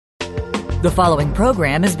The following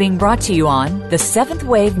program is being brought to you on the Seventh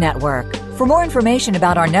Wave Network. For more information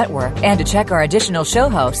about our network and to check our additional show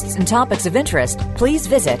hosts and topics of interest, please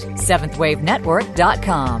visit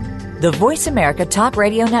seventhwavenetwork.com. The Voice America Talk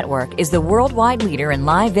Radio Network is the worldwide leader in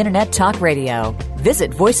live Internet talk radio. Visit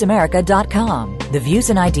voiceamerica.com. The views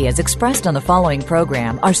and ideas expressed on the following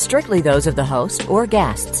program are strictly those of the host or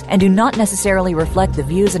guests and do not necessarily reflect the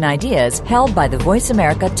views and ideas held by the Voice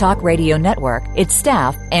America Talk Radio Network, its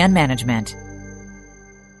staff, and management.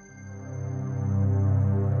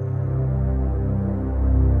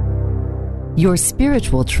 Your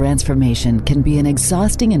spiritual transformation can be an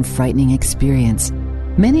exhausting and frightening experience.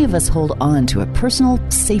 Many of us hold on to a personal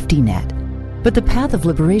safety net, but the path of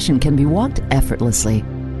liberation can be walked effortlessly.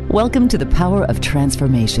 Welcome to the Power of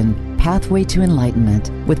Transformation, Pathway to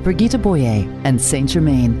Enlightenment with Brigitte Boyer and Saint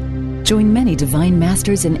Germain. Join many divine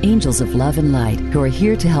masters and angels of love and light who are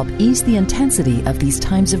here to help ease the intensity of these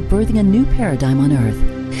times of birthing a new paradigm on Earth.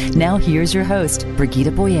 Now here's your host,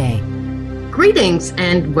 Brigitte Boyer. Greetings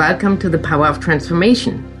and welcome to the Power of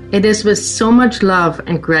Transformation. It is with so much love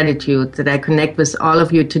and gratitude that I connect with all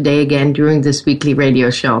of you today again during this weekly radio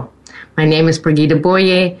show. My name is Brigitte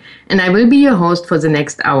Boyer, and I will be your host for the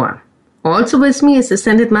next hour. Also with me is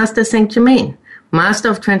Ascended Master Saint Germain, Master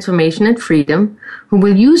of Transformation and Freedom, who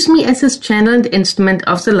will use me as his channel and instrument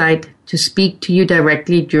of the light to speak to you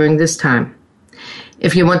directly during this time.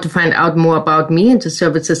 If you want to find out more about me and the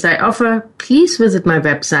services I offer, please visit my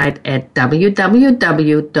website at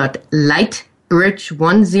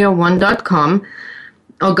www.lightbridge101.com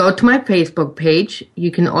or go to my Facebook page.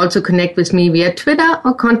 You can also connect with me via Twitter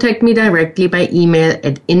or contact me directly by email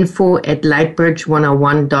at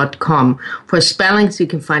info@lightbridge101.com. For spellings, you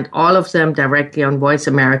can find all of them directly on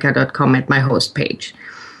voiceamerica.com at my host page.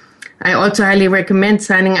 I also highly recommend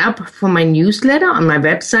signing up for my newsletter on my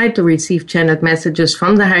website to receive channeled messages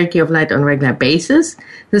from the Hierarchy of Light on a regular basis.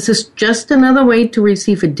 This is just another way to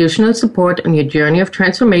receive additional support on your journey of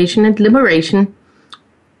transformation and liberation.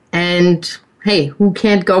 And hey, who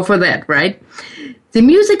can't go for that, right? The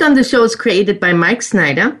music on the show is created by Mike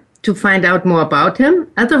Snyder. To find out more about him,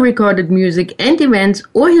 other recorded music and events,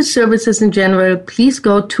 or his services in general, please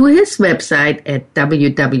go to his website at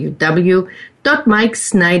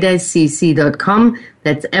www.mikesnydercc.com.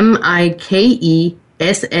 That's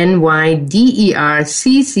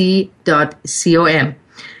MIKESNYDERCC.com.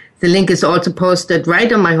 The link is also posted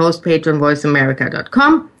right on my host page on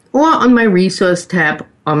voiceamerica.com or on my resource tab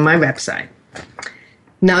on my website.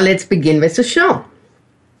 Now let's begin with the show.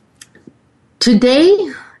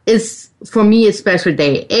 Today is, for me, a special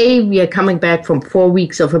day. We are coming back from 4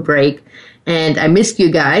 weeks of a break, and I missed you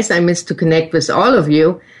guys. I missed to connect with all of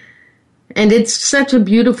you. And it's such a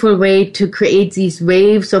beautiful way to create these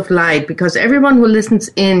waves of light, because everyone who listens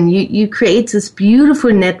in, you create this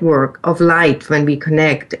beautiful network of light when we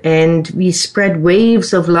connect, and we spread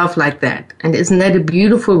waves of love like that. And isn't that a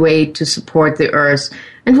beautiful way to support the earth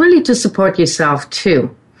and really to support yourself too?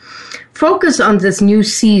 Focus on this new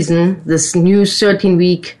season, this new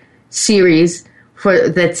 13-week series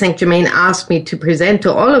that Saint Germain asked me to present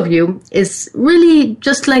to all of you is really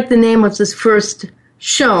just like the name of this first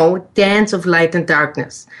show, Dance of Light and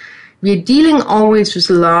Darkness. We're dealing always with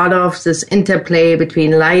a lot of this interplay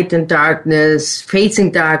between light and darkness,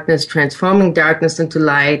 facing darkness, transforming darkness into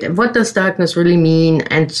light, and what does darkness really mean,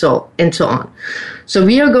 and so on. So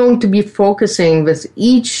we are going to be focusing with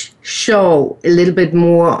each show a little bit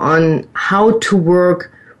more on how to work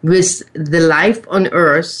with the life on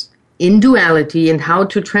Earth in duality and how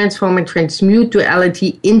to transform and transmute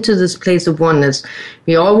duality into this place of oneness.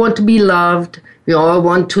 We all want to be loved. We all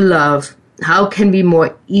want to love. How can we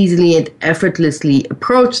more easily and effortlessly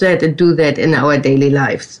approach that and do that in our daily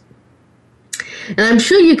lives? And I'm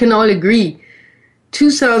sure you can all agree,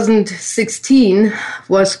 2016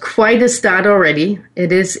 was quite a start already.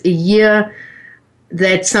 It is a year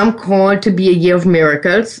that some call to be a year of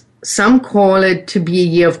miracles. Some call it to be a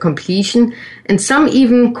year of completion. And some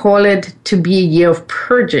even call it to be a year of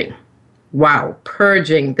purging. Wow,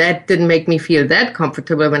 purging. That didn't make me feel that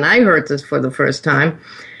comfortable when I heard this for the first time.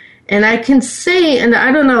 And I can say, and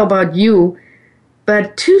I don't know about you,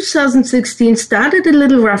 but 2016 started a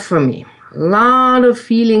little rough for me. A lot of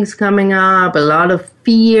feelings coming up, a lot of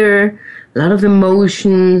fear, a lot of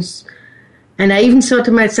emotions. And I even thought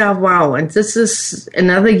to myself, wow, and this is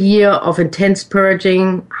another year of intense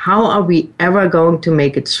purging. How are we ever going to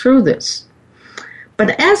make it through this?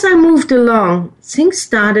 But as I moved along, things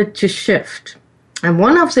started to shift. And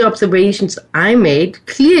one of the observations I made,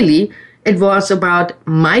 clearly, it was about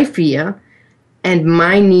my fear and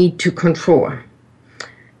my need to control.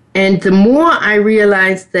 And the more I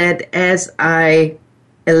realized that as I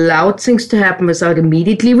allowed things to happen without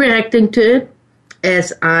immediately reacting to it,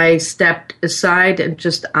 as I stepped aside and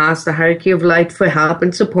just asked the hierarchy of light for help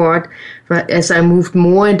and support, as I moved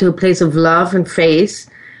more into a place of love and faith,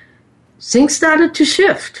 things started to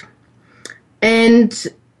shift. And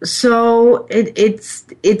so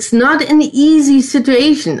it's not an easy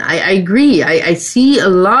situation. I agree. I see a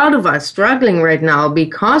lot of us struggling right now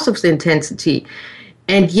because of the intensity.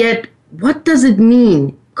 And yet, what does it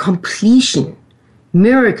mean? Completion,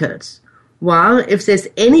 miracles. Well, if there's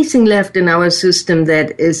anything left in our system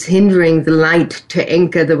that is hindering the light to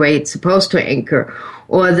anchor the way it's supposed to anchor,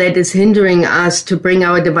 or that is hindering us to bring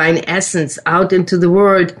our divine essence out into the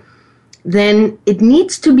world, then it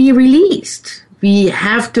needs to be released. We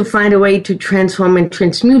have to find a way to transform and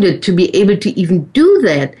transmute it. To be able to even do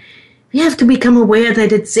that, we have to become aware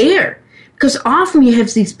that it's there. Because often we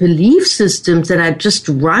have these belief systems that are just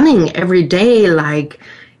running every day like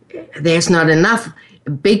there's not enough. A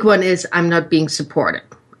big one is I'm not being supported.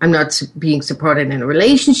 I'm not being supported in a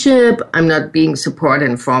relationship. I'm not being supported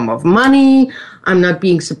in form of money. I'm not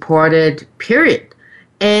being supported, period.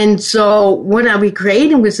 And so what are we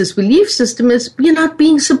creating with this belief system is we're not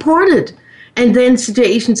being supported. And then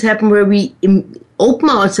situations happen where we open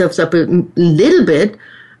ourselves up a little bit,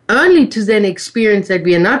 only to then experience that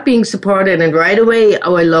we are not being supported. And right away,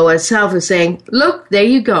 our lower self is saying, look, there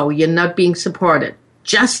you go. You're not being supported.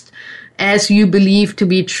 Just as you believe to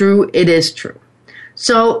be true, it is true.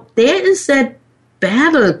 So there is that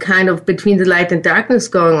battle kind of between the light and darkness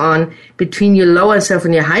going on, between your lower self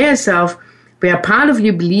and your higher self, where part of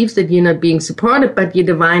you believes that you're not being supported, but your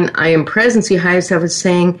divine I am presence, your higher self is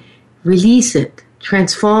saying, release it,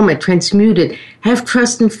 transform it, transmute it, have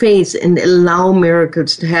trust and faith, and allow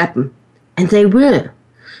miracles to happen. And they will.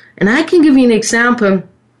 And I can give you an example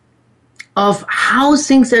of how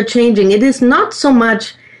things are changing. It is not so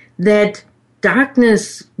much that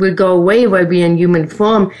darkness will go away while we're in human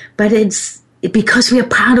form, but it's because we are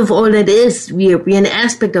part of all that is. We are an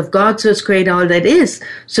aspect of God, so it's great all that is.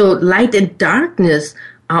 So light and darkness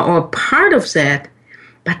are all part of that.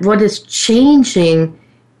 But what is changing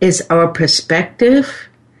is our perspective.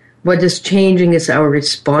 What is changing is our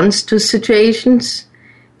response to situations.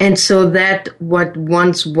 And so that what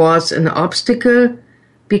once was an obstacle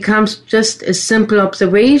becomes just a simple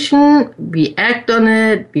observation. We act on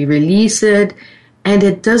it, we release it, and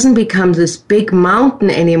it doesn't become this big mountain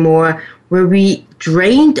anymore where we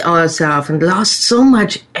drained ourselves and lost so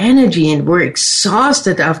much energy and we're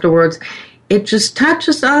exhausted afterwards. It just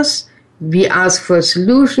touches us. We ask for a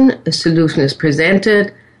solution is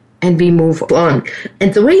presented, and we move on.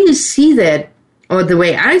 And the way you see that, or the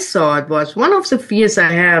way I saw it, was one of the fears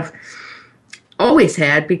I have always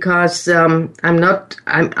had, because I'm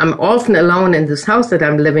often alone in this house that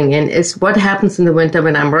I'm living in, is what happens in the winter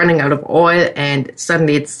when I'm running out of oil and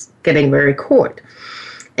suddenly it's getting very cold.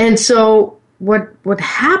 And so what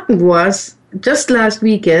happened was, just last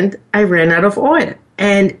weekend, I ran out of oil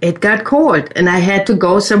and it got cold and I had to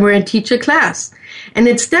go somewhere and teach a class. And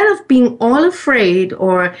instead of being all afraid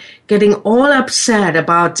or getting all upset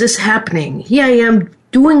about this happening, here I am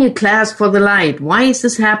doing a class for the light. Why is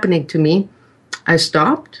this happening to me? I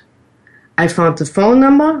stopped. I found the phone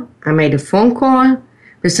number. I made a phone call.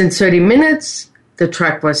 Within 30 minutes, the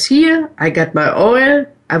truck was here. I got my oil.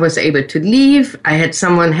 I was able to leave. I had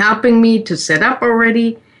someone helping me to set up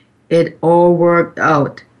already. It all worked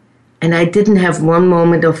out. And I didn't have one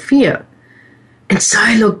moment of fear. And so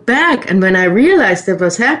I looked back, and when I realized that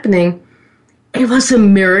was happening, it was a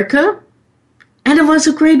miracle, and it was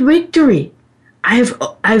a great victory.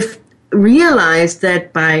 I've realized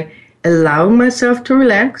that by allowing myself to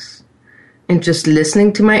relax and just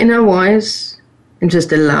listening to my inner voice and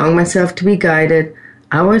just allowing myself to be guided,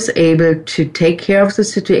 I was able to take care of the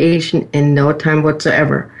situation in no time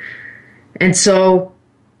whatsoever. And so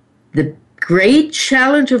the great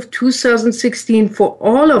challenge of 2016 for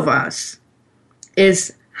all of us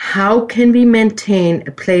is, how can we maintain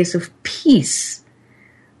a place of peace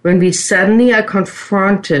when we suddenly are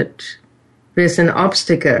confronted with an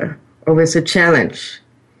obstacle or with a challenge?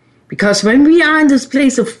 Because when we are in this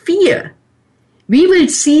place of fear, we will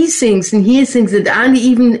see things and hear things that aren't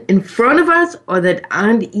even in front of us or that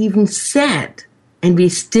aren't even said. And we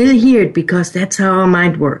still hear it because that's how our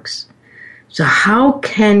mind works. So how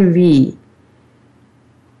can we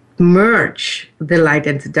merge the light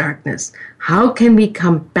and the darkness? How can we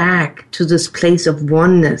come back to this place of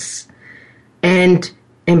oneness and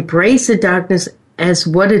embrace the darkness as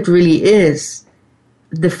what it really is,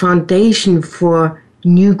 the foundation for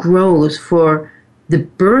new growth, for the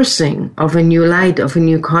birthing of a new light, of a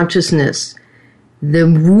new consciousness, the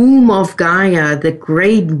womb of Gaia, the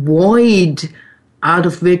great void out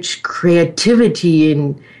of which creativity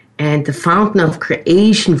and the fountain of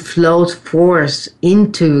creation flows forth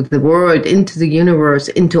into the world, into the universe,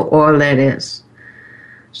 into all that is.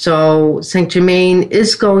 So Saint Germain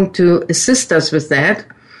is going to assist us with that.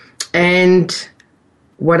 And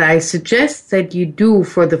what I suggest that you do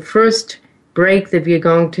for the first break that we're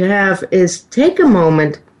going to have is take a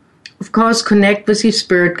moment. Of course, connect with your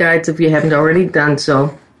spirit guides if you haven't already done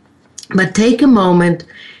so. But take a moment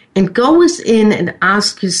and go within and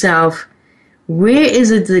ask yourself, where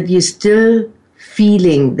is it that you're still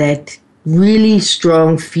feeling that really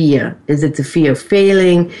strong fear? Is it the fear of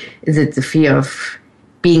failing? Is it the fear of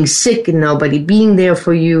being sick and nobody being there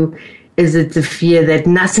for you? Is it the fear that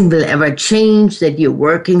nothing will ever change, that you're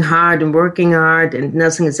working hard and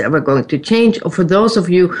nothing is ever going to change? Or for those of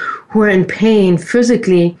you who are in pain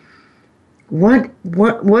physically, what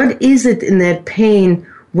is it in that pain?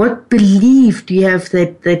 What belief do you have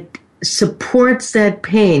that supports that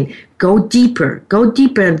pain? Go deeper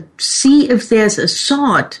and see if there's a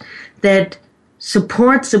thought that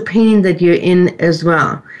supports the pain that you're in as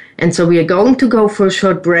well. And so we are going to go for a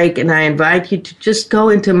short break, and I invite you to just go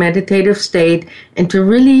into a meditative state and to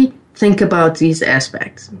really think about these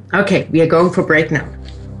aspects. Okay, we are going for break now.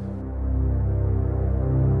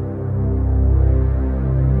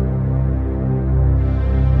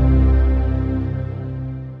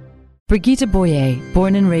 Brigitte Boyer,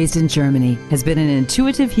 born and raised in Germany, has been an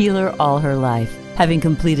intuitive healer all her life. Having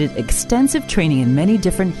completed extensive training in many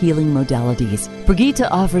different healing modalities,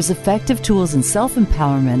 Brigitte offers effective tools in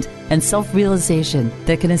self-empowerment and self-realization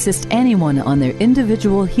that can assist anyone on their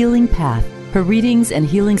individual healing path. Her readings and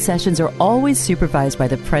healing sessions are always supervised by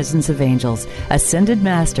the presence of angels, ascended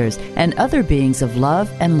masters, and other beings of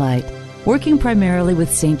love and light. Working primarily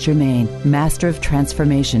with Saint Germain, Master of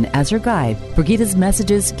Transformation, as her guide, Brigitte's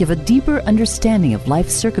messages give a deeper understanding of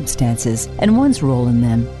life's circumstances and one's role in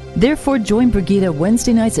them. Therefore, join Brigitte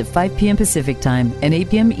Wednesday nights at 5 p.m. Pacific Time and 8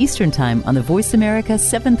 p.m. Eastern Time on the Voice America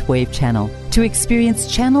 7th Wave channel to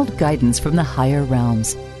experience channeled guidance from the higher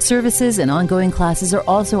realms. Services and ongoing classes are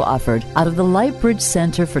also offered out of the Lightbridge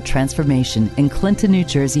Center for Transformation in Clinton, New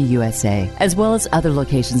Jersey, USA, as well as other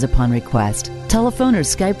locations upon request. Telephone or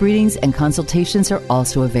Skype readings and consultations are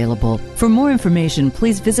also available. For more information,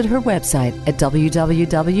 please visit her website at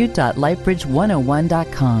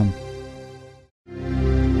www.lightbridge101.com.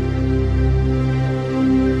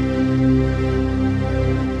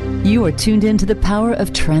 You are tuned in to the Power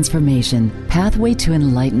of Transformation, Pathway to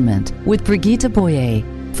Enlightenment with Brigitte Boyer.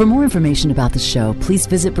 For more information about the show, please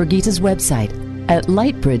visit Brigitte's website at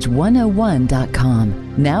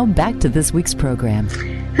lightbridge101.com. Now back to this week's program.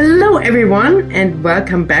 Hello, everyone, and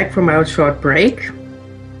welcome back from our short break.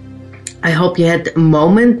 I hope you had a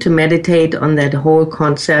moment to meditate on that whole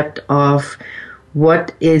concept of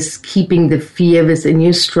what is keeping the fear within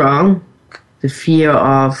you strong, the fear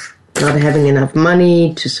of not having enough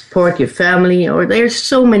money to support your family, or there's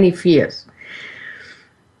so many fears.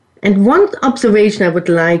 And one observation I would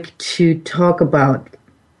like to talk about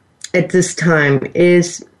at this time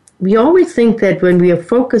is we always think that when we are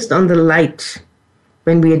focused on the light,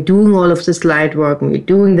 when we are doing all of this light work, when we're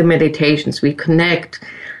doing the meditations, we connect,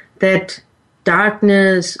 that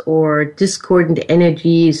darkness or discordant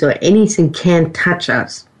energies or anything can't touch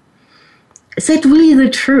us. Is that really the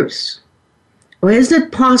truth? Or is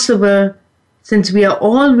it possible, since we are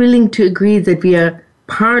all willing to agree that we are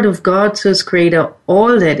part of God, Source Creator,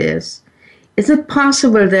 all that is it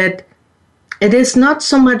possible that it is not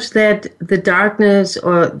so much that the darkness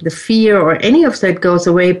or the fear or any of that goes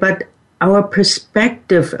away, but our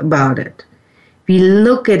perspective about it? We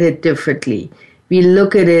look at it differently. We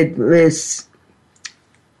look at it with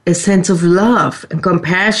a sense of love and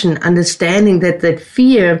compassion, understanding that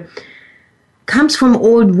fear comes from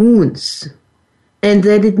old wounds, and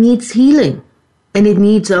that it needs healing, and it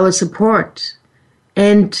needs our support.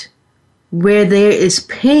 And where there is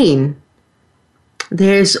pain,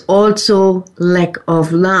 there is also lack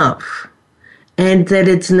of love. And that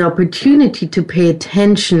it's an opportunity to pay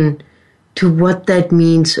attention to what that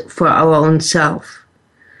means for our own self.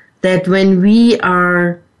 That when we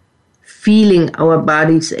are feeling our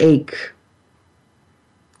bodies ache,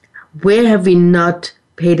 where have we not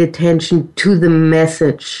paid attention to the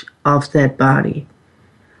message of that body?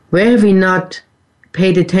 Where have we not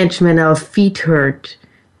paid attention when our feet hurt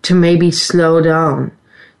to maybe slow down,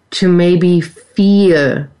 to maybe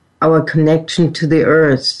feel our connection to the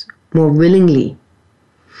earth more willingly?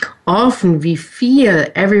 Often we feel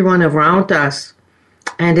everyone around us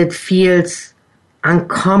and it feels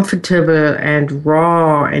uncomfortable and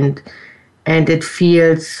raw and it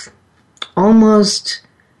feels almost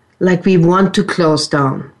like we want to close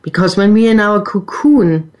down. Because when we're in our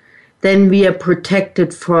cocoon, then we are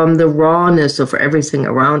protected from the rawness of everything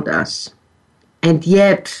around us. And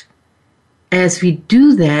yet, as we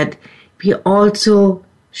do that, we also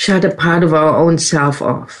shut a part of our own self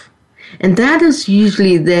off. And that is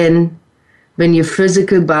usually then when your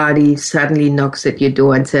physical body suddenly knocks at your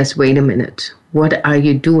door and says, wait a minute, what are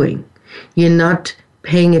you doing? You're not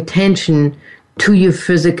paying attention to your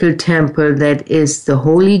physical temple that is the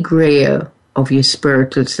holy grail of your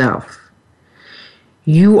spiritual self.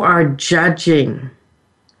 You are judging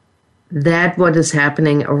that what is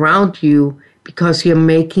happening around you because you're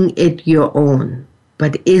making it your own.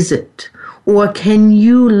 But is it? Or can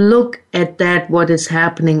you look at that what is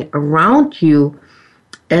happening around you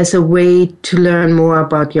as a way to learn more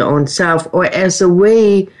about your own self, or as a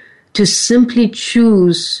way to simply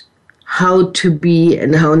choose how to be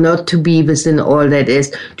and how not to be within all that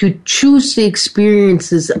is, to choose the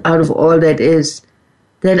experiences out of all that is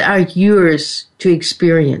that are yours to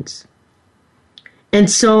experience. And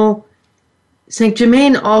so Saint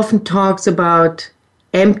Germain often talks about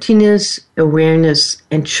emptiness, awareness,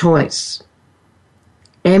 and choice.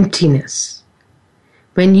 Emptiness.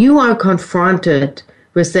 When you are confronted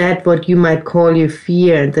with that what you might call your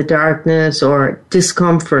fear, the darkness or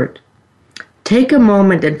discomfort, take a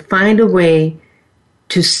moment and find a way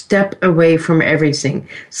to step away from everything.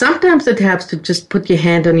 Sometimes it helps to just put your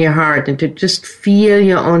hand on your heart and to just feel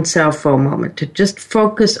your own self for a moment, to just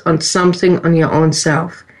focus on something on your own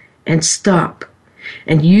self and stop.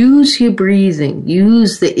 And use your breathing,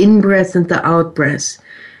 use the in-breath and the out-breath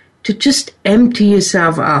to just empty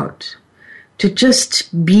yourself out, to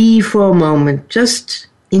just be for a moment, just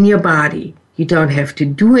in your body. You don't have to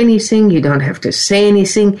do anything, you don't have to say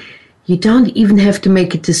anything, you don't even have to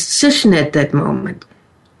make a decision at that moment.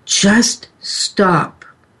 Just stop.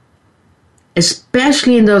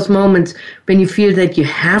 Especially in those moments when you feel that you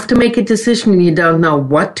have to make a decision and you don't know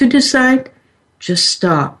what to decide, just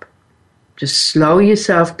stop. Just slow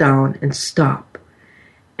yourself down and stop.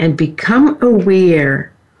 And become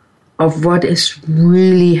aware of what is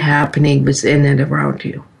really happening within and around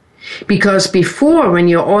you. Because before, when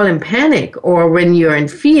you're all in panic or when you're in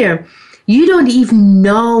fear, you don't even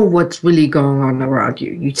know what's really going on around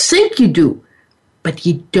you. You think you do, but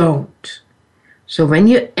you don't. So when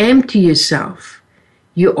you empty yourself,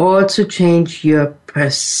 you also change your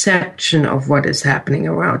perception of what is happening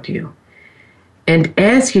around you. And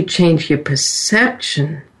as you change your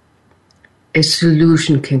perception, a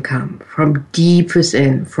solution can come from deep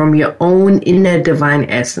within, from your own inner divine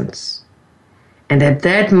essence. And at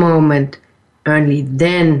that moment, only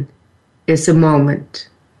then is a moment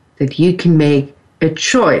that you can make a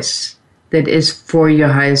choice that is for your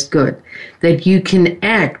highest good, that you can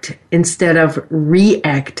act instead of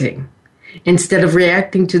reacting. Instead of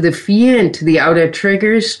reacting to the fear and to the outer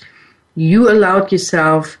triggers, you allowed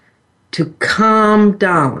yourself to calm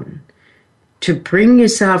down, to bring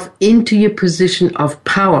yourself into your position of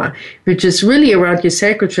power, which is really around your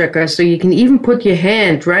sacral chakra. So you can even put your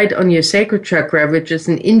hand right on your sacral chakra, which is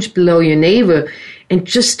an inch below your navel, and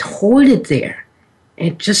just hold it there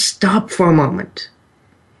and just stop for a moment.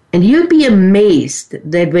 And you'll be amazed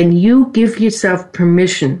that when you give yourself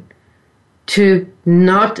permission to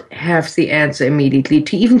not have the answer immediately,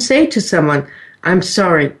 to even say to someone, I'm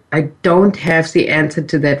sorry, I don't have the answer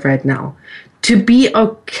to that right now. To be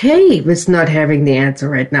okay with not having the answer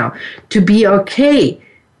right now. To be okay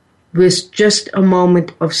with just a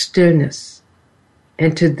moment of stillness.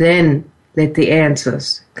 And to then let the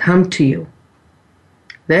answers come to you.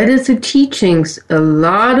 That is the teachings a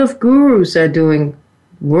lot of gurus are doing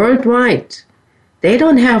worldwide. They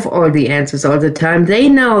don't have all the answers all the time. They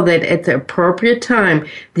know that at the appropriate time,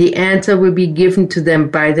 the answer will be given to them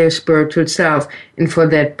by their spiritual self. And for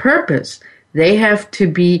that purpose, they have to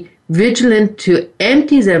be vigilant to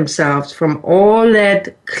empty themselves from all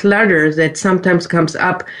that clutter that sometimes comes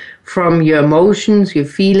up from your emotions, your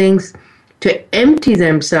feelings, to empty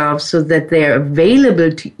themselves so that they are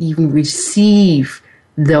available to even receive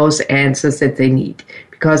those answers that they need.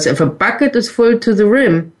 Because if a bucket is full to the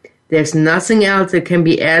rim, there's nothing else that can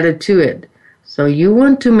be added to it. So you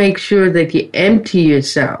want to make sure that you empty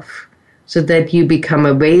yourself so that you become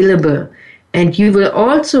available. And you will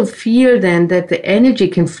also feel then that the energy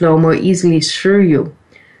can flow more easily through you.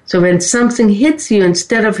 So when something hits you,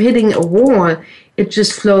 instead of hitting a wall, it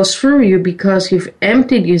just flows through you because you've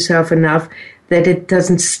emptied yourself enough that it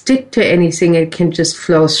doesn't stick to anything. It can just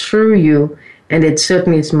flow through you. And it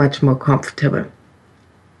certainly is much more comfortable.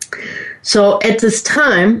 So at this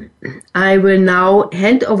time, I will now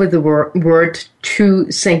hand over the word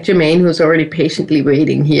to Saint Germain, who's already patiently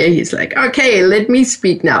waiting here. He's like, okay, let me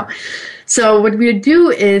speak now. So what we'll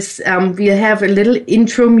do is we'll have a little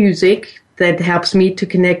intro music that helps me to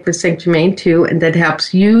connect with Saint Germain too, and that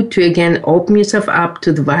helps you to, again, open yourself up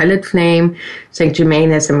to the violet flame. Saint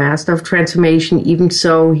Germain is a master of transformation. Even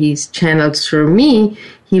so, he's channeled through me.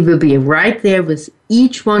 He will be right there with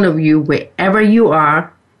each one of you, wherever you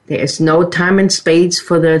are. There is no time and space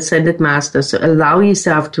for the Ascended Master, so allow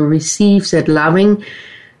yourself to receive that loving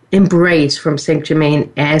embrace from Saint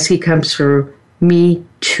Germain as he comes through me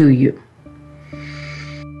to you.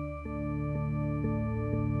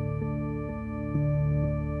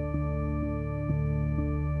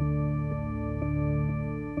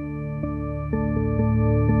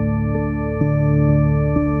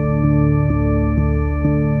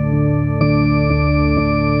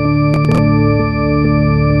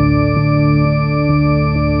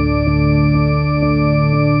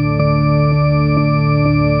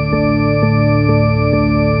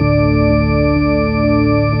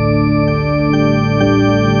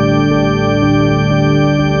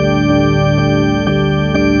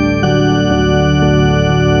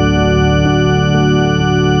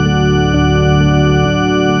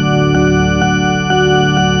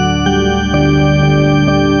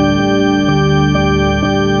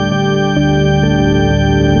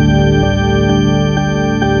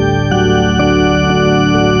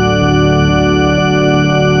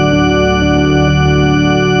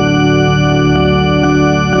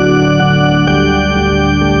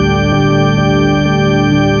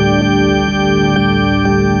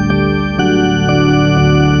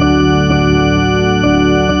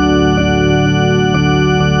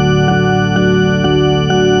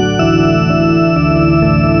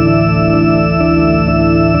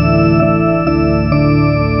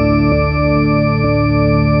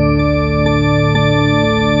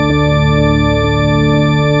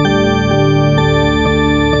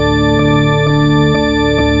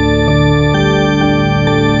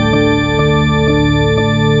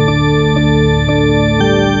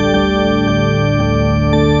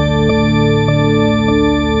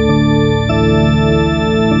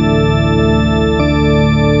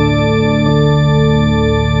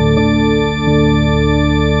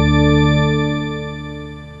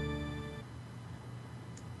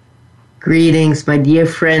 Greetings, my dear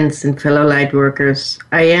friends and fellow light workers.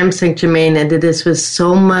 I am Saint Germain, and it is with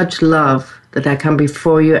so much love that I come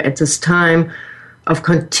before you at this time of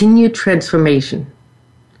continued transformation.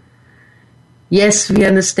 Yes, we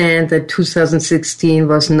understand that 2016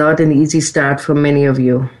 was not an easy start for many of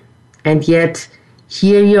you. And yet,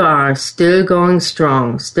 here you are, still going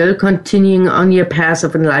strong, still continuing on your path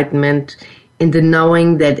of enlightenment in the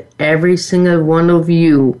knowing that every single one of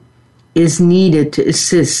you is needed to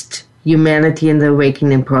assist humanity in the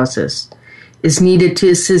awakening process, is needed to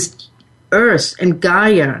assist Earth and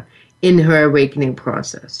Gaia in her awakening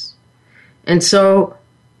process. And so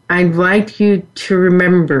I invite you to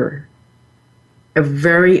remember a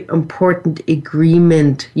very important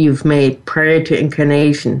agreement you've made prior to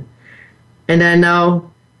incarnation. And I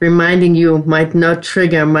know reminding you might not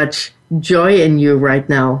trigger much joy in you right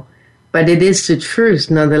now, but it is the truth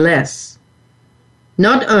nonetheless.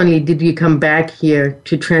 Not only did you come back here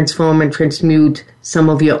to transform and transmute some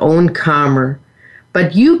of your own karma,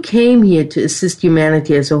 but you came here to assist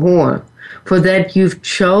humanity as a whole. For that, you've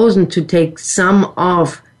chosen to take some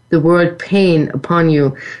of the world pain upon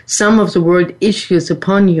you, some of the world issues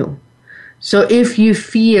upon you. So if you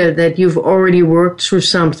feel that you've already worked through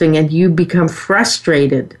something and you become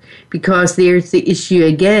frustrated because there's the issue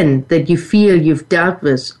again that you feel you've dealt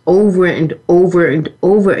with over and over and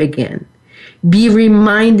over again, be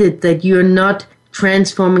reminded that you're not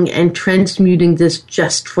transforming and transmuting this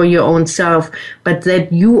just for your own self, but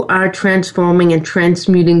that you are transforming and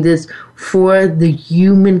transmuting this for the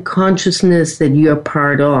human consciousness that you're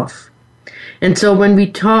part of. And so when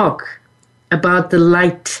we talk about the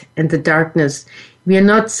light and the darkness, we are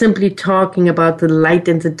not simply talking about the light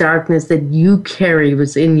and the darkness that you carry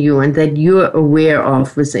within you and that you're aware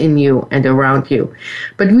of within you and around you,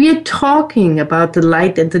 but we are talking about the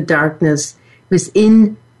light and the darkness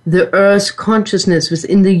within the Earth's consciousness,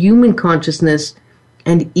 within the human consciousness,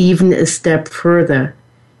 and even a step further.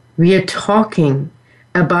 We are talking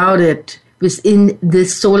about it within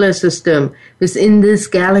this solar system, within this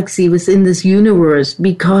galaxy, within this universe,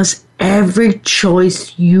 because every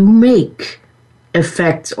choice you make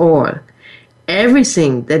affects all.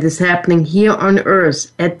 Everything that is happening here on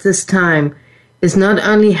Earth at this time is not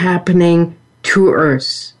only happening to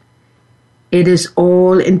Earth. It is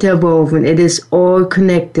all interwoven. It is all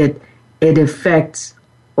connected. it affects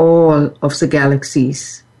all of the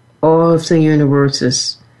galaxies, all of the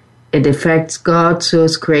universes. It affects God,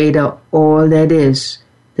 Source, Creator, all that is,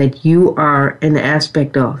 that you are an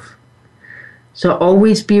aspect of. So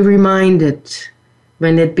always be reminded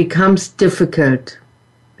when it becomes difficult,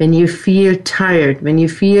 when you feel tired, when you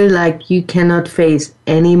feel like you cannot face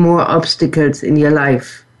any more obstacles in your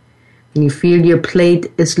life, when you feel your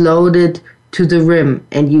plate is loaded to the rim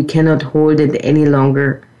and you cannot hold it any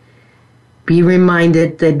longer, be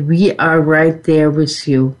reminded that we are right there with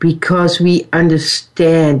you because we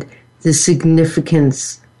understand the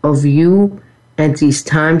significance of you and these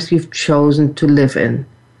times we've chosen to live in.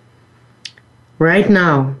 Right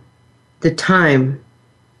now, the time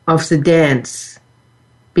of the dance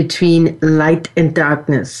between light and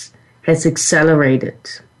darkness has accelerated.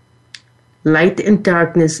 Light and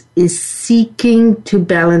darkness is seeking to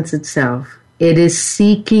balance itself. It is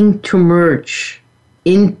seeking to merge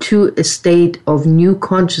into a state of new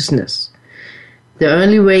consciousness. The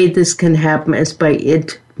only way this can happen is by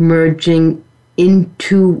it merging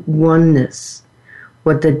into oneness.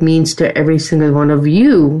 What that means to every single one of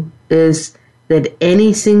you is that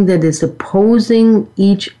anything that is opposing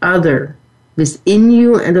each other within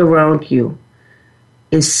you and around you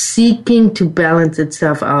is seeking to balance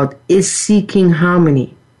itself out, is seeking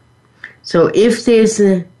harmony. So if there's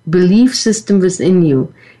a belief system within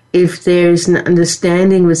you, if there's an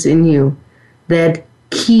understanding within you that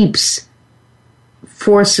keeps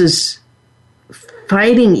forces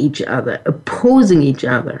fighting each other, opposing each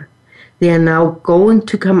other, they are now going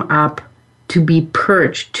to come up to be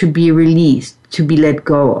purged, to be released, to be let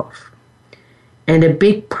go of. And a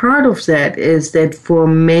big part of that is that for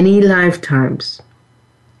many lifetimes,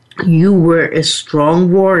 you were a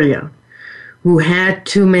strong warrior who had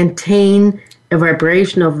to maintain a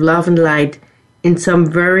vibration of love and light in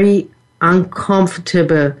some very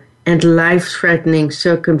uncomfortable and life-threatening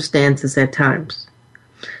circumstances at times.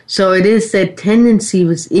 So it is that tendency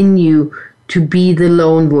within you to be the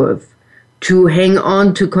lone wolf, to hang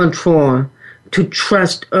on to control, to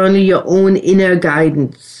trust only your own inner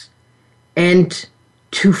guidance, and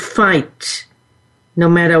to fight no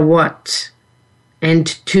matter what, and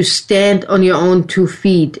to stand on your own 2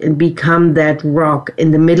 feet and become that rock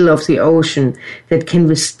in the middle of the ocean that can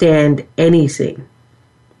withstand anything.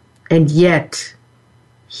 And yet,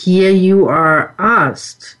 here you are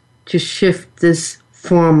asked to shift this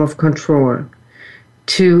form of control,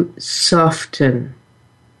 to soften,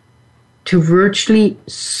 to virtually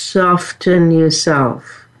soften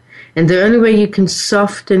yourself. And the only way you can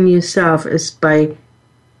soften yourself is by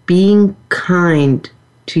being kind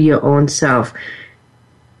to your own self,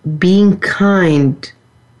 being kind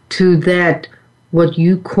to that what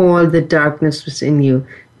you call the darkness within you,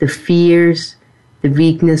 the fears, the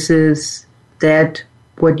weaknesses, that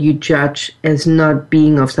what you judge as not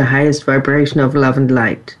being of the highest vibration of love and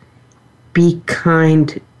light. Be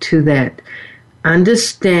kind to that.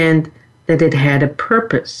 Understand that it had a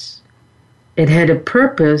purpose. It had a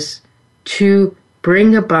purpose to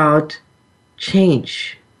bring about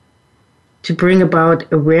change, to bring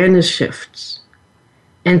about awareness shifts.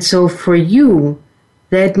 And so for you,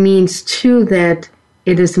 that means too that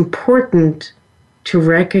it is important to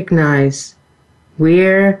recognize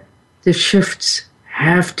where the shifts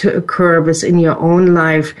have to occur within your own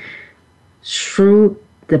life through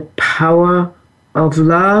the power of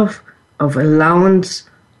love, of allowance,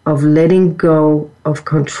 of letting go of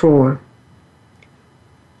control.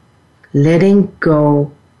 Letting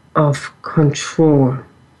go of control.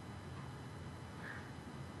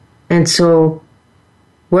 And so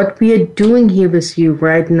what we are doing here with you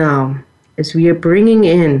right now is we are bringing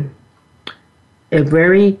in a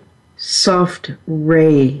very soft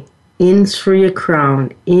ray in through your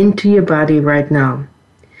crown, into your body right now.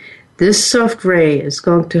 This soft ray is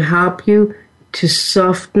going to help you to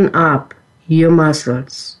soften up your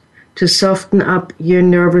muscles, to soften up your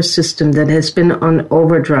nervous system that has been on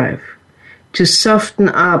overdrive, to soften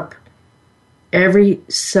up every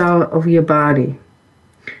cell of your body,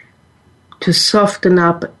 to soften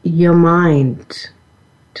up your mind,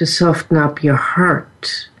 to soften up your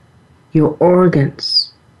heart, your organs.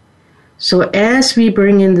 So as we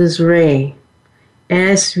bring in this ray,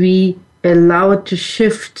 as we allow it to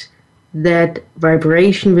shift that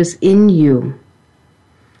vibration within you,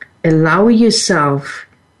 allow yourself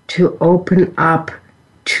to open up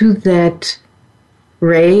to that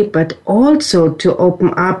ray, but also to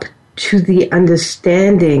open up to the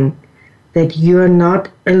understanding that you're not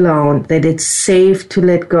alone, that it's safe to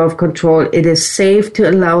let go of control. It is safe to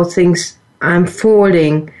allow things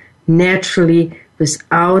unfolding naturally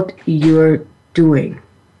without your doing.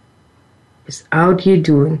 Without you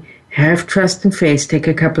doing. Have trust and faith. Take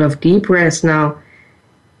a couple of deep breaths now.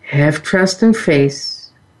 Have trust and faith.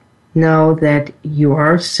 Know that you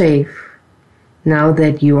are safe. Know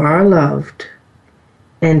that you are loved.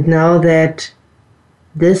 And know that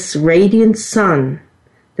this radiant sun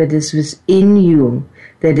that is within you,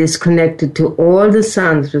 that is connected to all the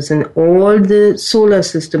suns, within all the solar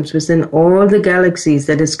systems, within all the galaxies,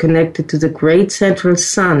 that is connected to the great central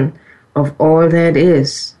sun of all that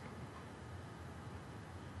is.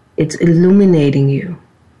 It's illuminating you.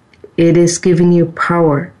 It is giving you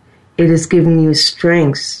power. It is giving you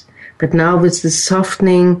strength. But now with the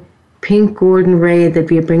softening pink golden ray that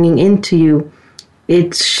we are bringing into you,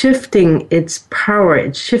 it's shifting its power,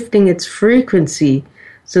 it's shifting its frequency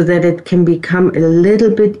so that it can become a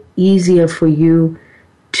little bit easier for you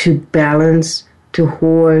to balance, to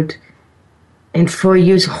hold, and for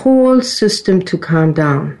your whole system to calm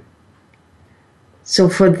down. So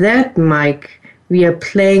for that, Mike, we are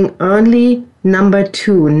playing only number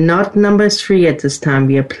 2, not number 3 at this time.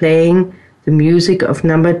 We are playing the music of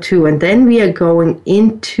number 2, and then we are going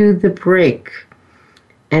into the break.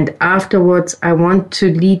 And afterwards, I want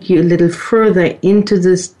to lead you a little further into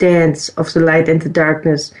this dance of the light and the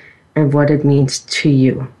darkness and what it means to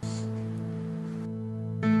you.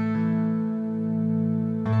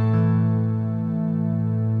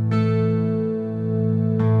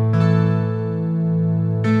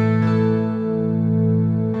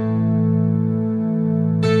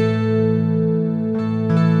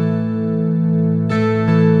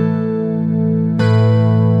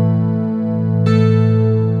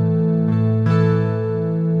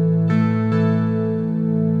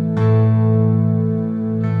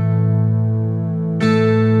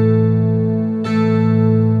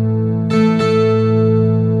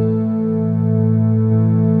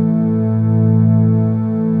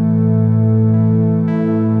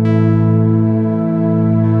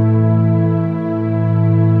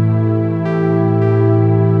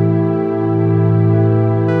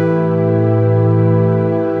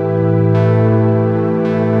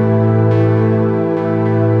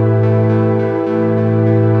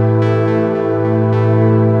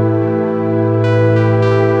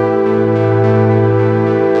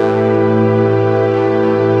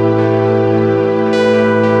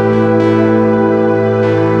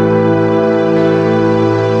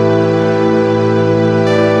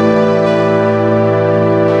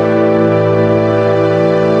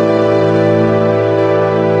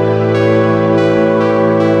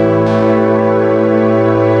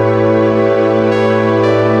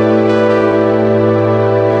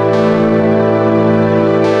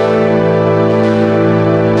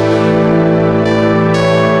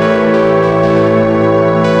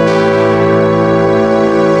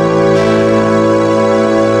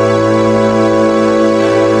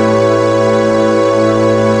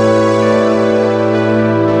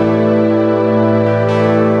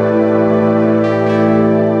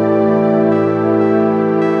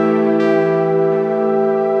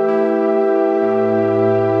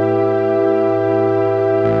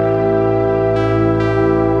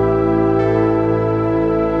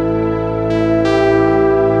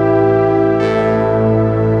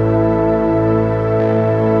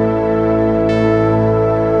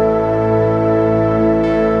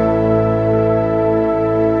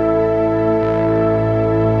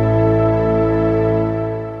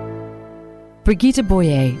 Brigitte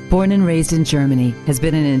Boyer, born and raised in Germany, has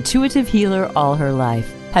been an intuitive healer all her life.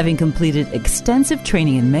 Having completed extensive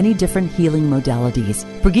training in many different healing modalities,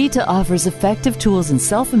 Brigitte offers effective tools in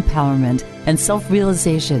self-empowerment and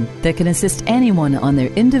self-realization that can assist anyone on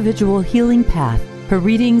their individual healing path. Her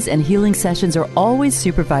readings and healing sessions are always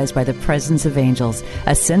supervised by the presence of angels,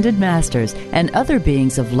 ascended masters, and other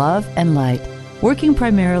beings of love and light. Working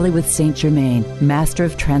primarily with Saint Germain, Master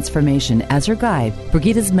of Transformation, as her guide,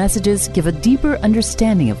 Brigitte's messages give a deeper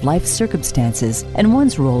understanding of life's circumstances and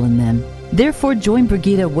one's role in them. Therefore, join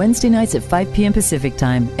Brigitte Wednesday nights at 5 p.m. Pacific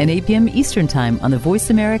Time and 8 p.m. Eastern Time on the Voice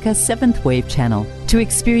America 7th Wave channel to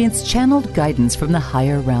experience channeled guidance from the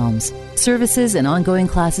higher realms. Services and ongoing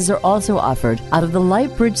classes are also offered out of the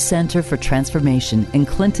Lightbridge Center for Transformation in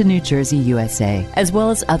Clinton, New Jersey, USA, as well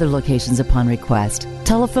as other locations upon request.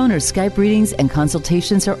 Telephone or Skype readings and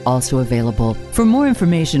consultations are also available. For more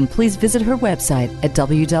information, please visit her website at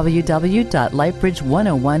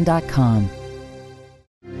www.lightbridge101.com.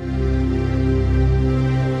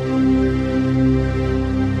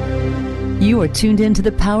 You are tuned in to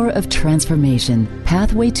the Power of Transformation,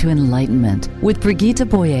 Pathway to Enlightenment with Brigitte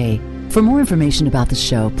Boyer. For more information about the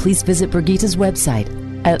show, please visit Brigitte's website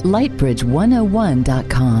at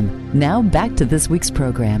lightbridge101.com. Now back to this week's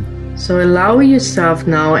program. So allow yourself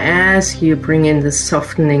now, as you bring in the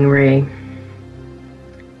softening ray,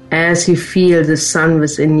 as you feel the sun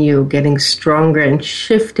within you getting stronger and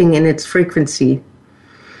shifting in its frequency,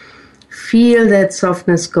 feel that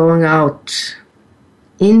softness going out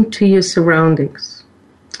into your surroundings.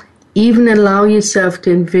 Even allow yourself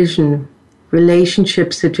to envision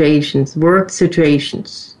relationship situations, work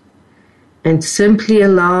situations, and simply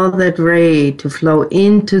allow that ray to flow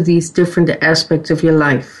into these different aspects of your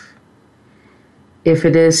life. If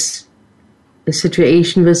it is a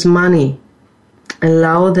situation with money,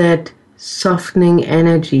 allow that softening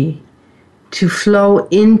energy to flow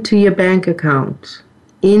into your bank account,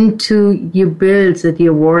 into your bills that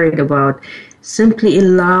you're worried about. Simply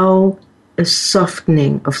allow a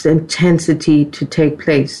softening of the intensity to take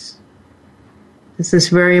place. This is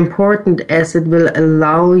very important, as it will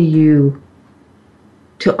allow you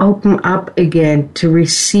to open up again, to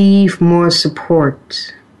receive more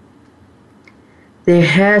support. There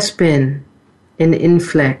has been an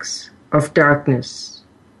influx of darkness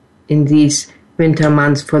in these winter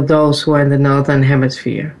months for those who are in the Northern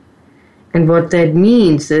Hemisphere. And what that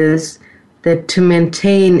means is that to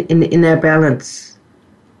maintain an inner balance,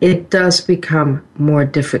 it does become more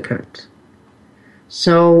difficult.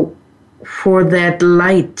 So for that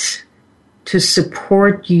light to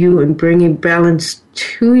support you in bringing balance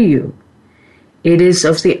to you, it is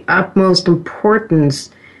of the utmost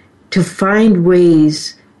importance to find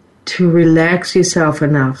ways to relax yourself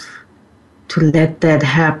enough to let that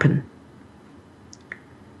happen.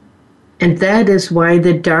 And that is why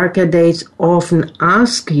the darker days often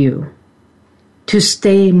ask you to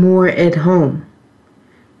stay more at home,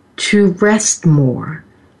 to rest more,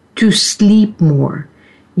 to sleep more.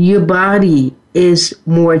 Your body is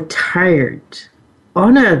more tired.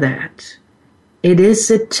 Honor that. It is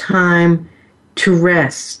a time to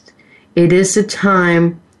rest. It is a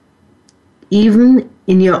time, even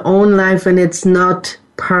in your own life when it's not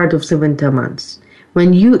part of the winter months,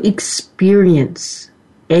 when you experience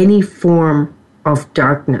any form of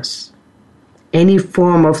darkness, any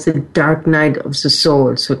form of the dark night of the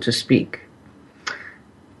soul, so to speak,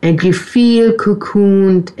 and you feel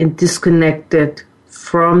cocooned and disconnected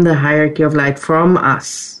from the hierarchy of light, from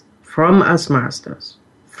us masters,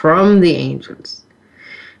 from the angels,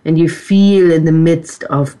 and you feel in the midst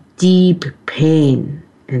of deep pain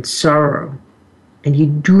and sorrow, and you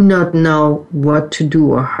do not know what to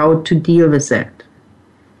do or how to deal with that,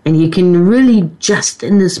 and you can really just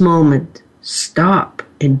in this moment stop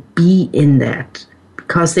and be in that,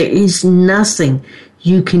 because there is nothing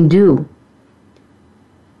you can do.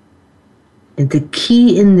 And the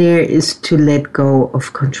key in there is to let go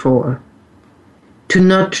of control, to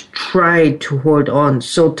not try to hold on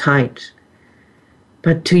so tight,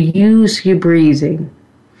 but to use your breathing.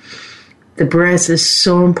 The breath is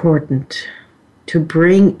so important to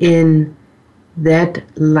bring in that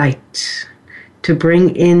light, to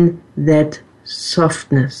bring in that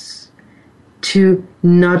softness, to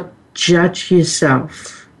not judge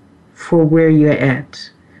yourself for where you're at,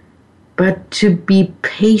 but to be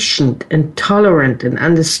patient and tolerant and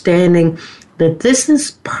understanding that this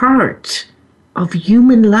is part of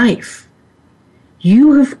human life.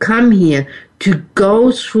 You have come here to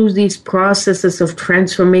go through these processes of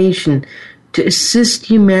transformation, to assist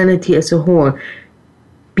humanity as a whole,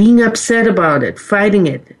 being upset about it, fighting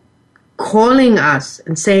it, calling us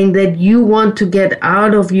and saying that you want to get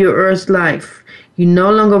out of your earth life. You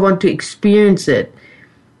no longer want to experience it.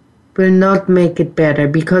 Will not make it better,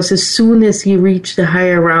 because as soon as you reach the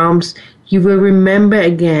higher realms, you will remember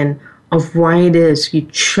again of why it is you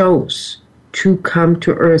chose to come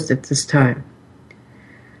to earth at this time.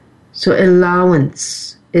 So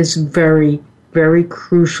allowance is very, very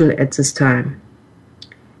crucial at this time.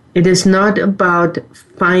 It is not about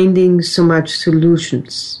finding so much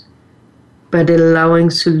solutions, but allowing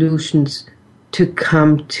solutions to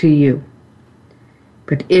come to you.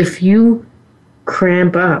 But if you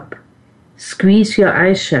cramp up, squeeze your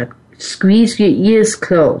eyes shut, squeeze your ears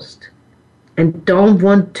closed, and don't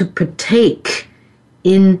want to partake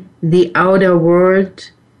in the outer world,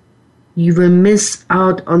 you will miss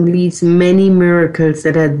out on these many miracles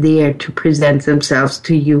that are there to present themselves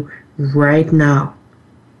to you right now.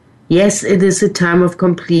 Yes, it is a time of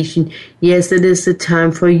completion. Yes, it is a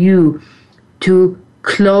time for you to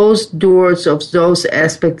close doors of those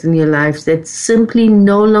aspects in your life that simply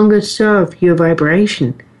no longer serve your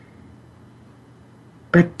vibration.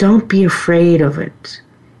 But don't be afraid of it.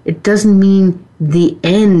 It doesn't mean the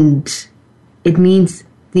end. It means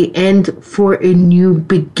the end for a new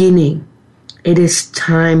beginning. It is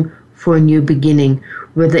time for a new beginning,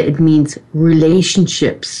 whether it means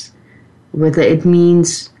relationships, whether it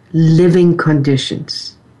means living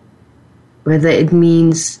conditions, whether it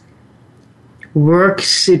means work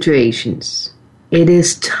situations. It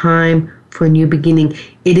is time for a new beginning.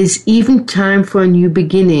 It is even time for a new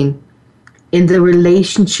beginning in the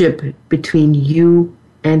relationship between you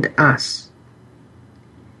and us.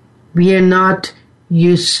 We are not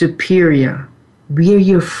your superior. We are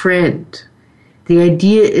your friend. The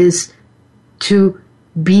idea is to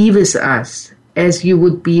be with us as you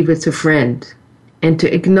would be with a friend, and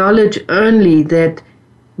to acknowledge only that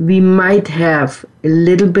we might have a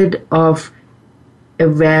little bit of a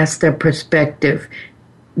vaster perspective.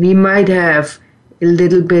 We might have a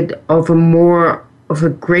little bit of a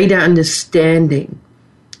greater understanding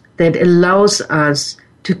that allows us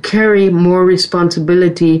to carry more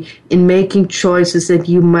responsibility in making choices that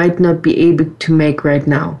you might not be able to make right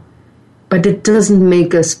now. But it doesn't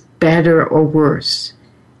make us better or worse.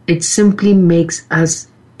 It simply makes us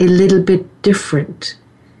a little bit different.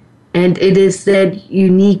 And it is that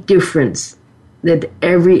unique difference that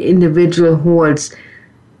every individual holds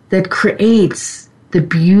that creates the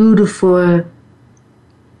beautiful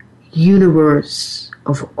universe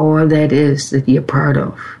of all that is that you're part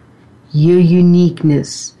of. Your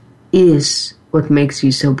uniqueness is what makes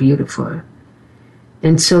you so beautiful.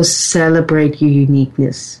 And so celebrate your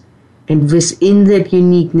uniqueness. And within that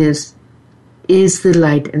uniqueness is the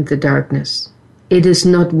light and the darkness. It is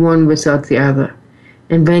not one without the other.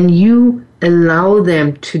 And when you allow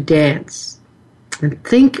them to dance, and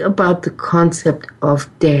think about the concept of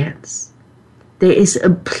dance, there is a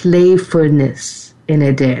playfulness in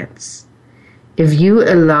a dance. If you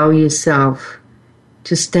allow yourself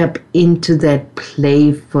to step into that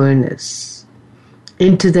playfulness,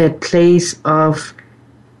 into that place of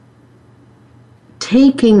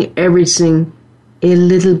taking everything a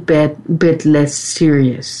little bit less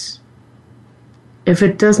serious. If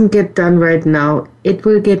it doesn't get done right now, it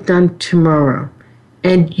will get done tomorrow.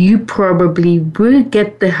 And you probably will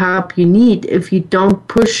get the help you need if you don't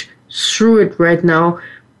push through it right now,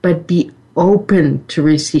 but be open to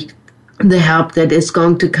receive the help that is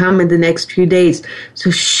going to come in the next few days.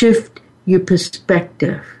 So shift your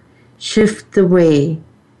perspective. Shift the way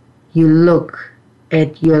you look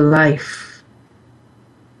at your life.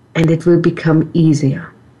 And it will become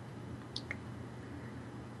easier.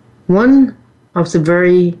 One of the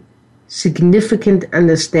very significant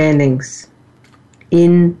understandings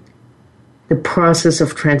in the process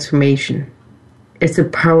of transformation is the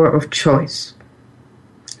power of choice.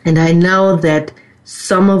 And I know that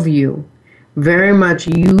some of you very much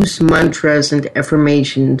use mantras and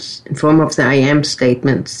affirmations in form of the I am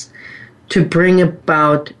statements to bring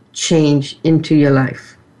about change into your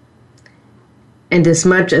life. And as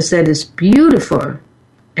much as that is beautiful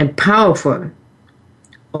and powerful,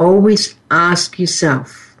 always ask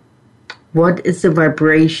yourself, what is the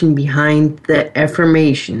vibration behind the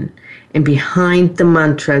affirmation and behind the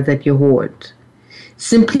mantra that you hold?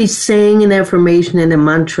 Simply saying an affirmation and a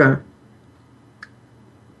mantra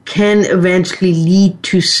can eventually lead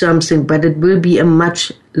to something, but it will be a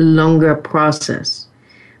much longer process.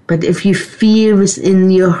 But if you feel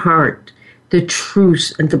within your heart the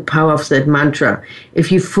truth and the power of that mantra,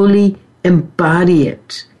 if you fully embody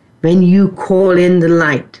it, when you call in the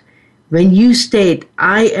light, when you state,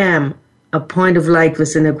 I am a point of light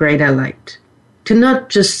within a greater light, to not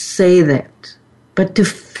just say that, but to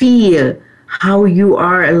feel how you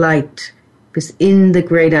are a light within the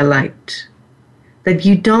greater light. That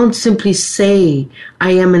you don't simply say,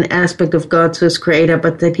 I am an aspect of God's first creator,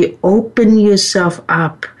 but that you open yourself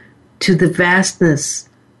up to the vastness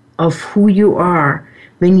of who you are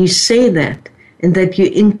when you say that, and that you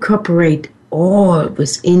incorporate all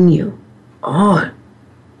within you, all.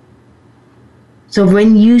 So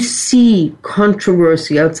when you see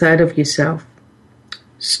controversy outside of yourself,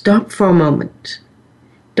 stop for a moment.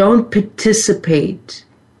 Don't participate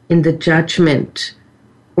in the judgment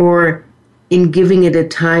or in giving it a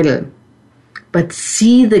title, but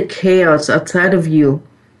see the chaos outside of you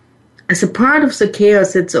as a part of the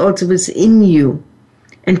chaos that's also within you.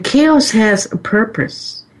 And chaos has a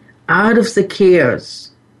purpose. Out of the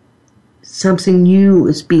chaos, something new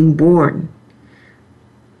is being born.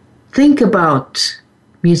 Think about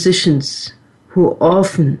musicians who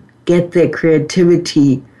often get their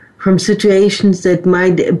creativity from situations that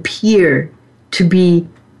might appear to be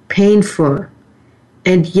painful,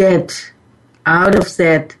 and yet out of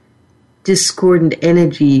that discordant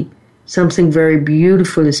energy, something very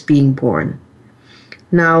beautiful is being born.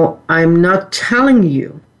 Now, I'm not telling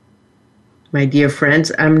you, my dear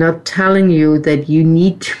friends, I'm not telling you that you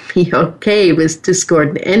need to be okay with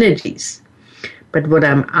discordant energies. But what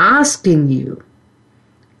I'm asking you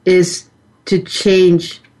is to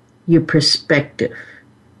change your perspective,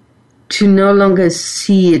 to no longer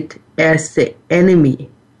see it as the enemy,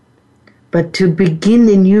 but to begin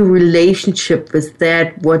a new relationship with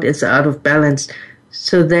that what is out of balance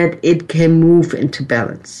so that it can move into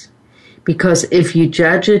balance. Because if you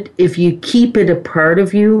judge it, if you keep it a part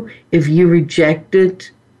of you, if you reject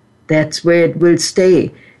it, that's where it will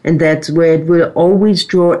stay. And that's where it will always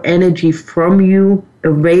draw energy from you,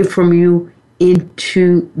 away from you,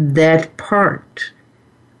 into that part.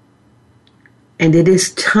 And it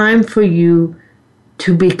is time for you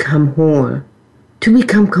to become whole, to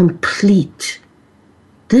become complete.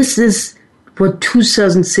 This is what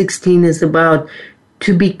 2016 is about,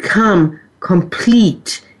 to become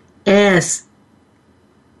complete as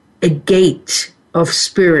a gate of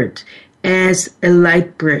spirit, as a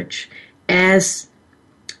light bridge, as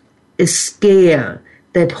a scale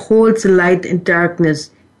that holds light and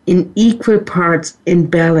darkness in equal parts in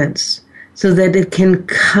balance, so that it can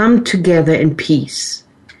come together in peace,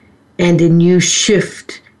 and a new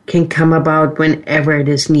shift can come about whenever it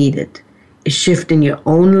is needed. A shift in your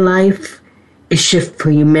own life, a shift for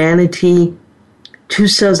humanity.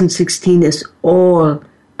 2016 is all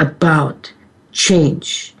about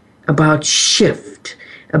change, about shift,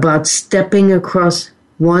 about stepping across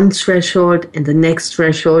one threshold and the next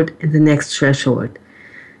threshold and the next threshold.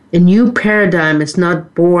 A new paradigm is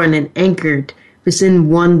not born and anchored within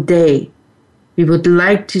one day. We would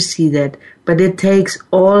like to see that, but it takes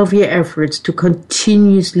all of your efforts to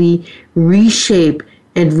continuously reshape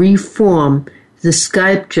and reform the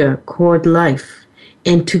sculpture called life,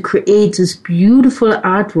 and to create this beautiful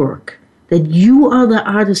artwork that you are the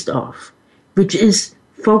artist of, which is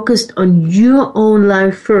focused on your own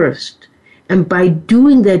life first. And by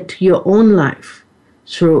doing that to your own life,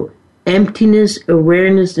 through emptiness,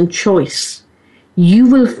 awareness, and choice, you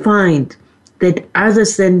will find that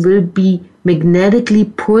others then will be magnetically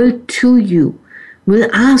pulled to you, will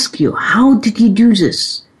ask you, how did you do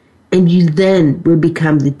this? And you then will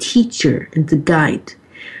become the teacher and the guide.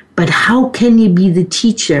 But how can you be the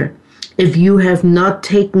teacher if you have not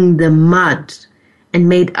taken the mud and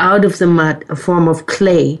made out of the mud a form of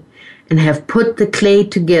clay, and have put the clay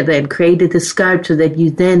together and created a sculpture that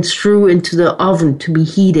you then threw into the oven to be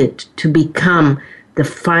heated, to become the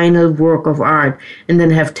final work of art, and then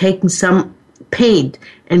have taken some paint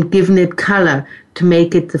and given it color to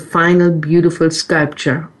make it the final beautiful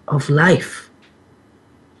sculpture of life?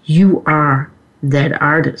 You are that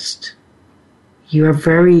artist. You are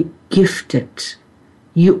very gifted.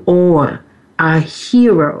 You all are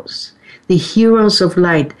heroes, the heroes of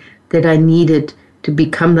light that I needed to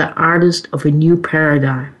become the artist of a new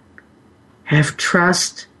paradigm. Have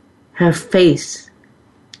trust, have faith.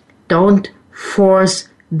 Don't force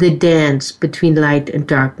the dance between light and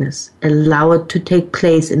darkness. Allow it to take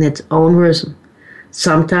place in its own rhythm.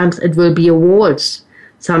 Sometimes it will be a waltz.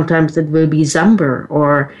 Sometimes it will be samba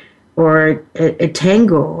or a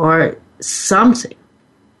tango or something.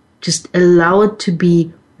 Just allow it to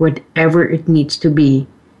be whatever it needs to be.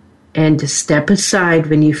 And step aside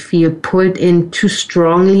when you feel pulled in too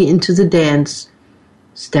strongly into the dance.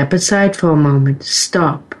 Step aside for a moment,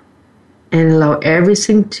 stop, and allow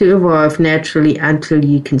everything to evolve naturally until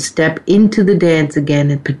you can step into the dance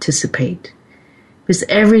again and participate. With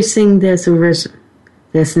everything, there's a rhythm,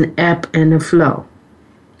 there's an ebb and a flow.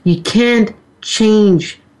 You can't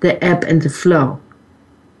change the ebb and the flow.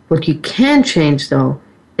 What you can change, though,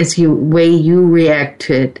 is the way you react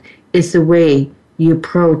to it, is the way you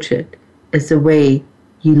approach it, is the way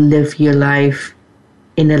you live your life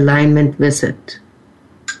in alignment with it.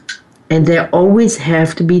 And there always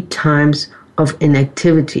have to be times of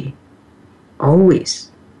inactivity.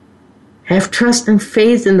 Always. Have trust and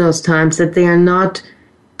faith in those times, that they are not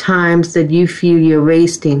times that you feel you're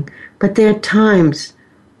wasting, but they are times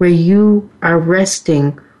where you are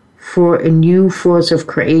resting for a new force of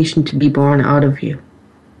creation to be born out of you.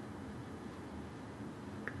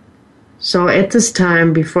 So at this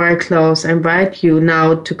time, before I close, I invite you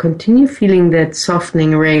now to continue feeling that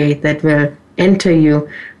softening ray that will enter you,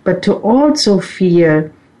 but to also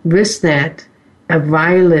feel with that a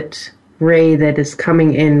violet ray that is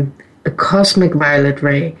coming in, a cosmic violet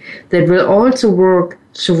ray that will also work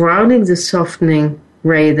surrounding the softening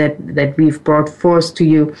ray that we've brought forth to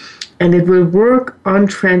you. And it will work on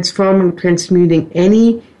transforming, transmuting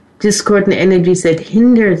any discordant energies that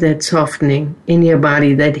hinder that softening in your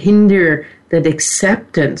body, that hinder that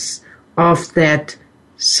acceptance of that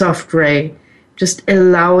soft ray. Just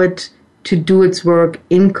allow it to do its work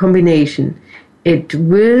in combination. It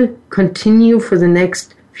will continue for the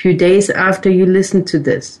next few days after you listen to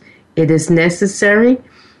this. It is necessary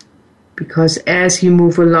Because as you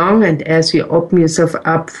move along and as you open yourself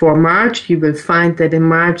up for March, you will find that in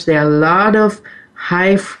March there are a lot of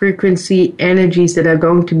high frequency energies that are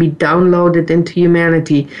going to be downloaded into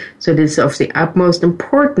humanity. So it is of the utmost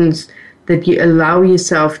importance that you allow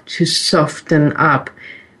yourself to soften up.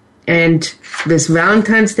 And this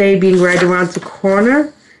Valentine's Day being right around the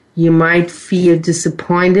corner, you might feel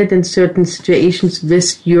disappointed in certain situations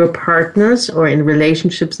with your partners or in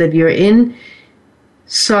relationships that you're in.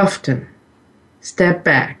 Soften. Step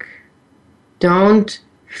back. Don't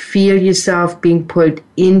feel yourself being pulled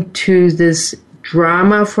into this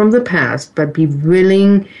drama from the past, but be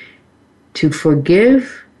willing to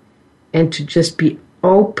forgive and to just be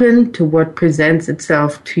open to what presents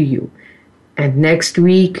itself to you. And next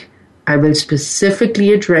week, I will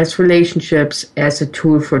specifically address relationships as a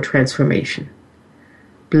tool for transformation.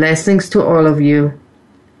 Blessings to all of you.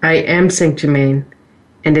 I am Saint Germain,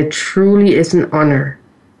 and it truly is an honor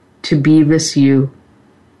to be with you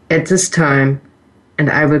at this time,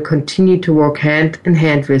 and I will continue to walk hand in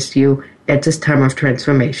hand with you at this time of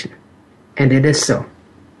transformation. And it is so.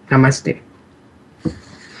 Namaste.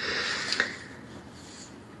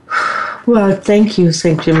 Well, thank you,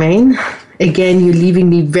 Saint Germain. Again, you're leaving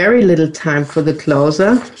me very little time for the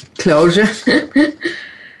closure.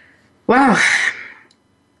 Wow.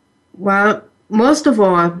 Well, most of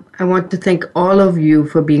all, I want to thank all of you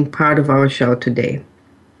for being part of our show today.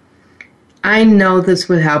 I know this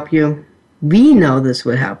will help you. We know this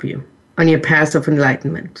will help you on your path of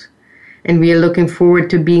enlightenment. And we are looking forward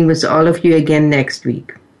to being with all of you again next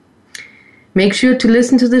week. Make sure to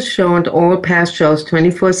listen to this show and all past shows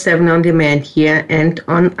 24/7 on demand here and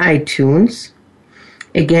on iTunes.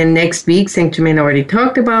 Again, next week, Saint Germain already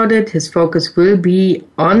talked about it. His focus will be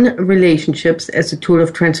on relationships as a tool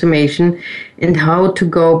of transformation and how to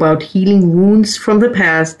go about healing wounds from the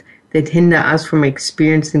past that hinder us from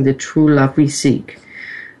experiencing the true love we seek.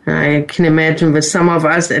 I can imagine with some of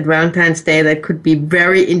us at Valentine's Day that could be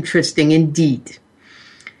very interesting indeed.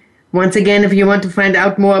 Once again, if you want to find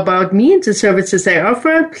out more about me and the services I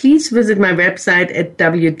offer, please visit my website at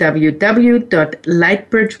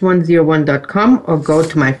www.lightbridge101.com or go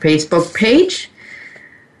to my Facebook page.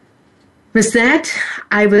 With that,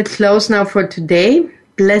 I will close now for today.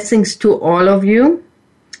 Blessings to all of you.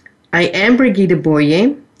 I am Brigitte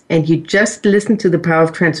Boyer, and you just listened to The Power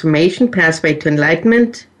of Transformation, Pathway to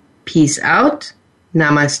Enlightenment. Peace out.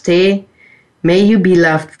 Namaste. May you be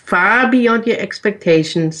loved far beyond your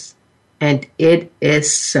expectations. And it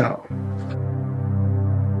is so.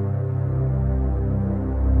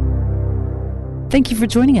 Thank you for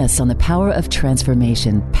joining us on The Power of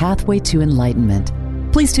Transformation, Pathway to Enlightenment.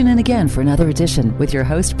 Please tune in again for another edition with your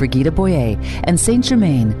host, Brigitte Boyer, and Saint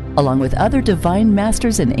Germain, along with other divine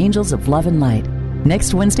masters and angels of love and light,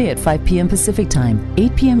 next Wednesday at 5 p.m. Pacific Time,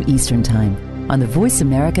 8 p.m. Eastern Time, on the Voice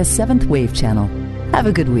America 7th Wave Channel. Have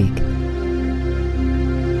a good week.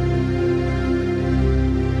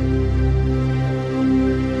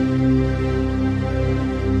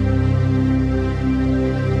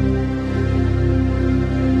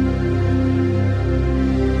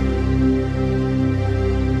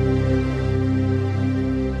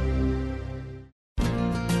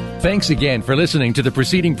 Thanks again for listening to the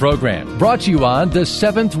preceding program brought to you on the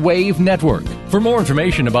Seventh Wave Network. For more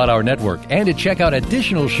information about our network and to check out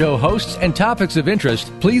additional show hosts and topics of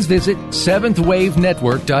interest, please visit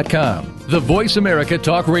seventhwavenetwork.com. The Voice America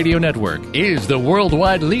Talk Radio Network is the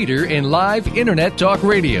worldwide leader in live Internet talk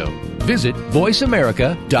radio. Visit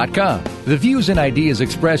voiceamerica.com. The views and ideas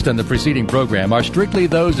expressed on the preceding program are strictly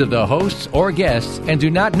those of the hosts or guests and do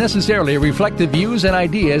not necessarily reflect the views and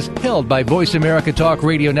ideas held by Voice America Talk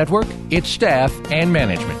Radio Network, its staff, and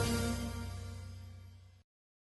management.